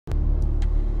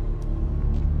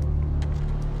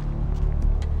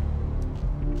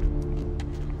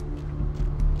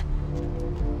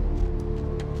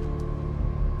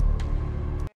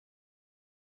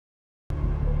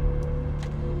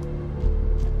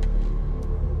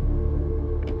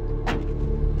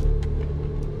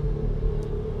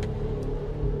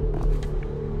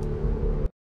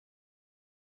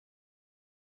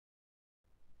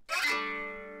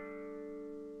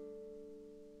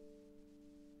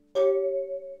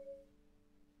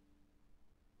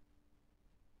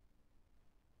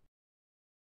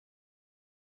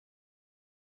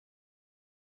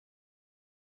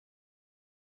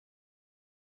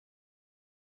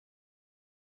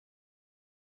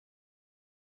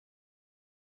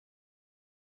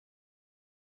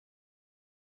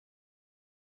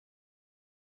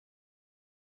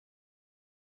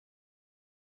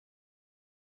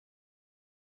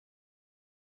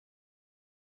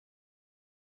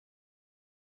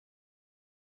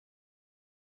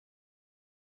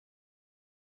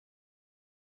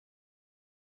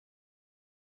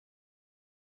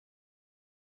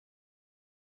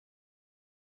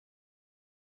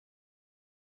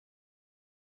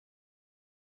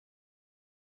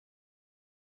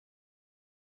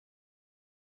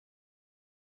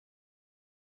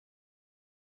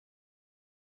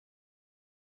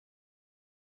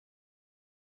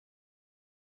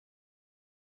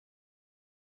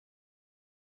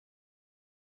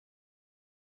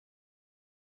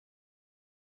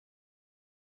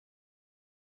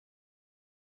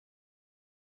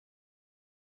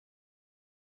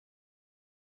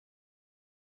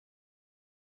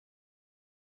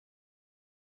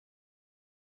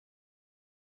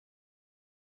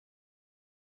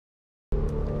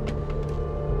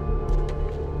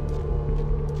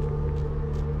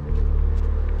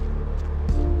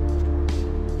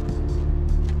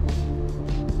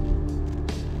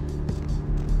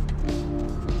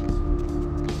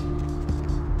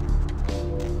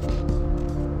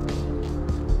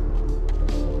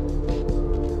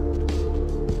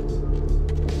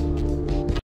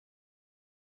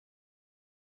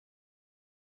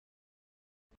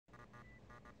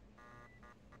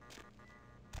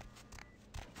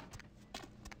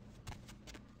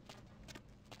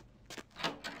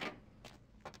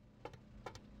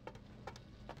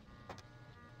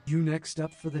You next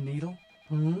up for the needle?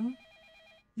 Hmm?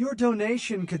 Your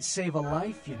donation could save a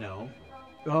life, you know.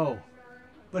 Oh,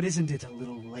 but isn't it a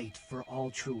little late for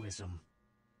altruism?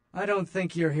 I don't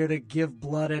think you're here to give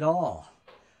blood at all.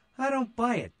 I don't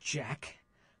buy it, Jack.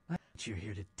 I think you're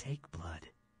here to take blood.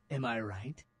 Am I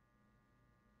right?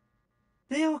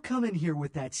 They all come in here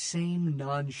with that same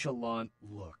nonchalant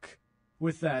look.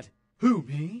 With that, who,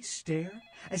 me, stare,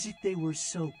 as if they were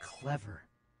so clever.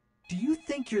 Do you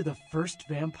think you're the first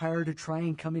vampire to try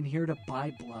and come in here to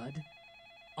buy blood?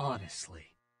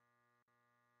 Honestly.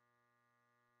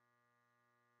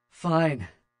 Fine.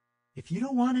 If you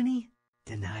don't want any,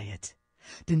 deny it.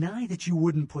 Deny that you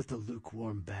wouldn't put the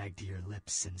lukewarm bag to your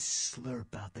lips and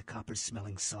slurp out the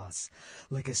copper-smelling sauce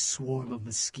like a swarm of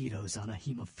mosquitoes on a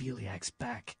hemophiliac's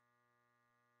back.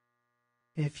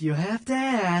 If you have to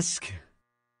ask...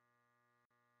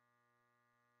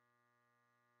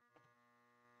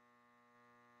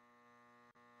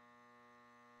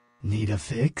 Need a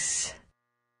fix?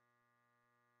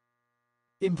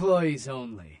 Employees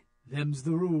only. Them's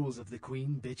the rules of the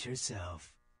Queen Bitch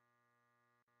herself.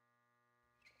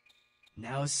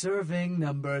 Now serving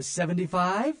number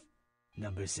 75.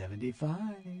 Number 75.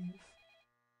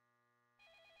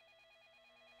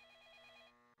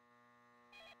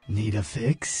 Need a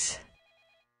fix?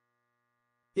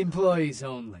 Employees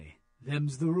only.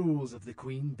 Them's the rules of the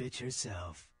Queen Bitch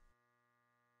herself.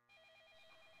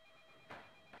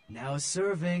 Now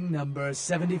serving number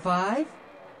 75.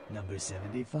 Number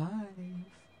 75.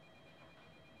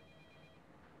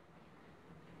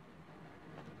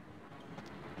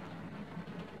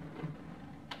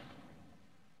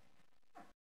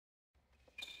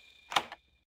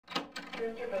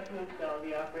 Dr. Buckman, call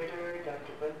the operator.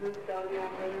 Dr. Buckman, call the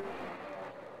operator.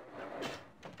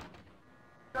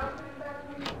 Dr.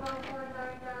 Buckman, call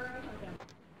 499.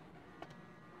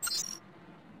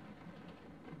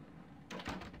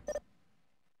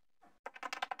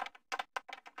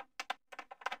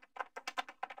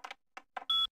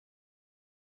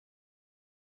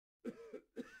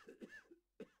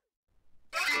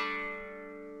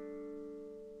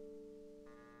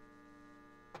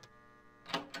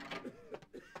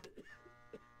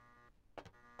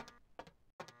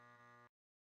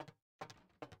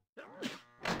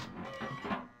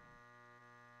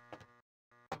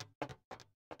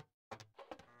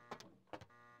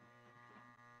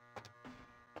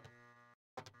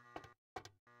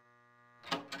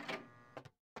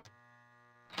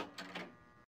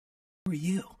 Who are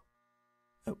you?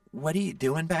 What are you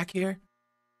doing back here?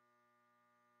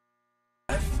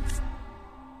 I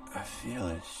feel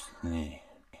asleep.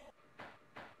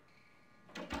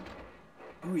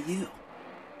 Who are you?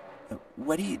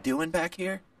 What are you doing back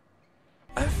here?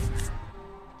 I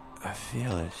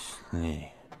feel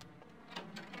asleep.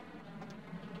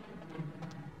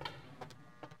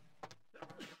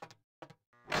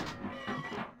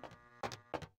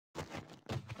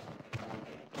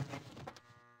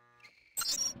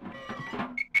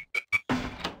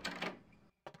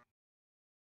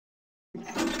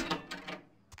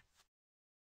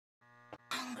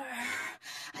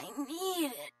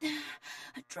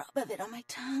 Drop of it on my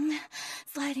tongue,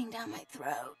 sliding down my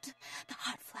throat. The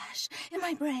hot flash in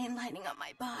my brain lighting up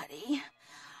my body.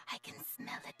 I can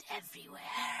smell it everywhere.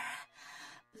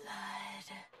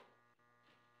 Blood.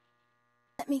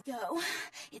 Let me go.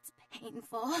 It's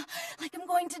painful, like I'm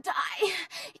going to die.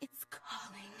 It's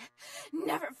calling.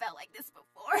 Never felt like this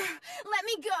before. Let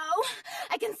me go.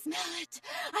 I can smell it.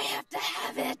 I have to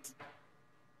have it.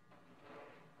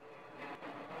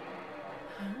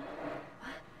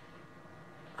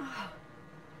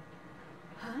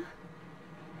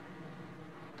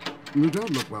 You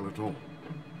don't look well at all.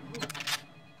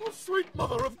 Oh, sweet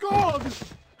mother of God!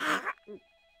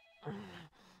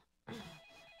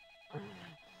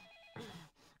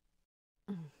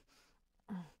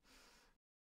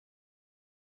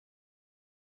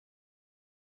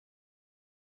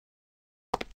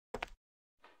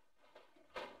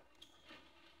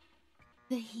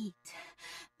 The heat.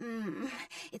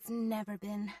 It's never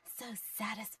been so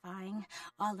satisfying.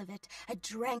 All of it. I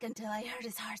drank until I heard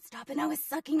his heart stop and I was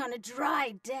sucking on a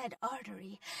dry, dead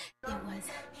artery. It was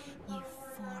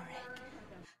euphoric.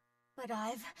 But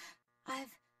I've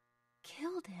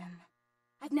killed him.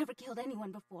 I've never killed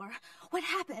anyone before. What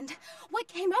happened? What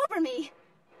came over me?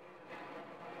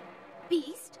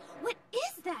 Beast? What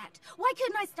is that? Why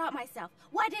couldn't I stop myself?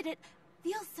 Why did it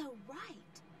feel so right?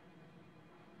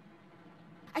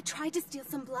 I tried to steal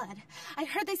some blood. I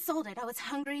heard they sold it. I was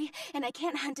hungry, and I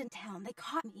can't hunt in town. They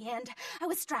caught me, and I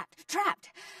was trapped.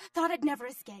 Thought I'd never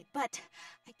escape, but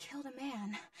I killed a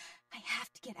man. I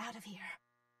have to get out of here.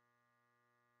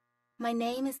 My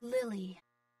name is Lily.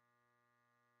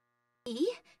 E?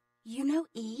 You know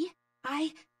E?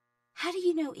 How do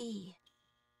you know E?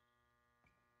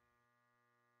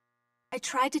 I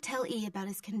tried to tell E about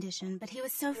his condition, but he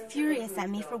was so furious at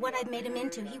me for what I'd made him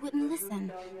into, he wouldn't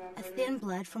listen. A thin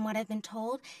blood, from what I've been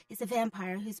told, is a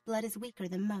vampire whose blood is weaker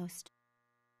than most.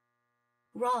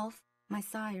 Rolf, my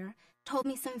sire, told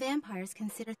me some vampires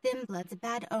consider thin bloods a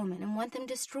bad omen and want them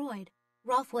destroyed.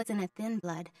 Rolf wasn't a thin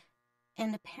blood,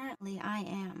 and apparently I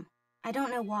am. I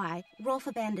don't know why. Rolf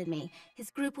abandoned me. His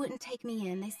group wouldn't take me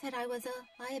in. They said I was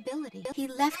a liability. He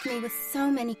left me with so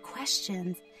many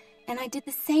questions. And I did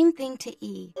the same thing to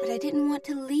E, but I didn't want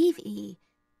to leave E.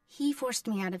 He forced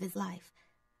me out of his life.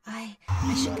 I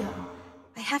should go.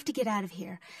 I have to get out of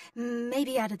here.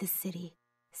 Maybe out of this city.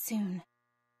 Soon.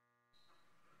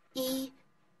 E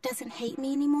doesn't hate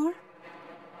me anymore?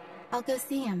 I'll go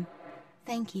see him.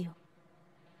 Thank you.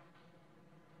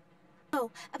 Oh,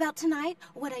 about tonight,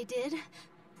 what I did?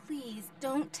 Please,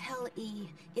 don't tell E.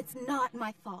 It's not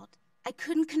my fault. I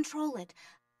couldn't control it.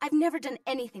 I've never done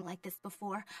anything like this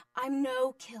before. I'm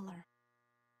no killer.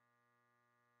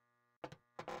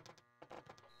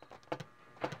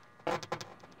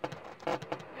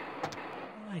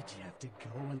 Why'd you have to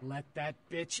go and let that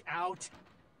bitch out?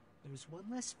 There's one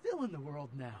less Phil in the world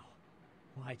now.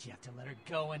 Why'd you have to let her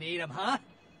go and eat him, huh?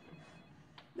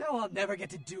 Now I'll never get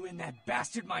to do in that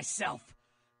bastard myself.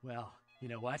 Well, you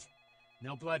know what?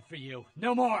 No blood for you.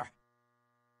 No more!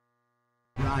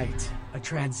 Right, a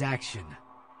transaction.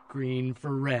 Green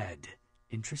for red.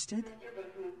 Interested? Dr.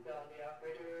 Booth, down the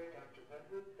operator. Dr.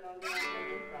 Booth, down the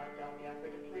operator. Down the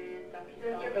operator, please.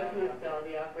 Dr. Booth, down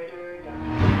the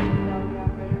operator.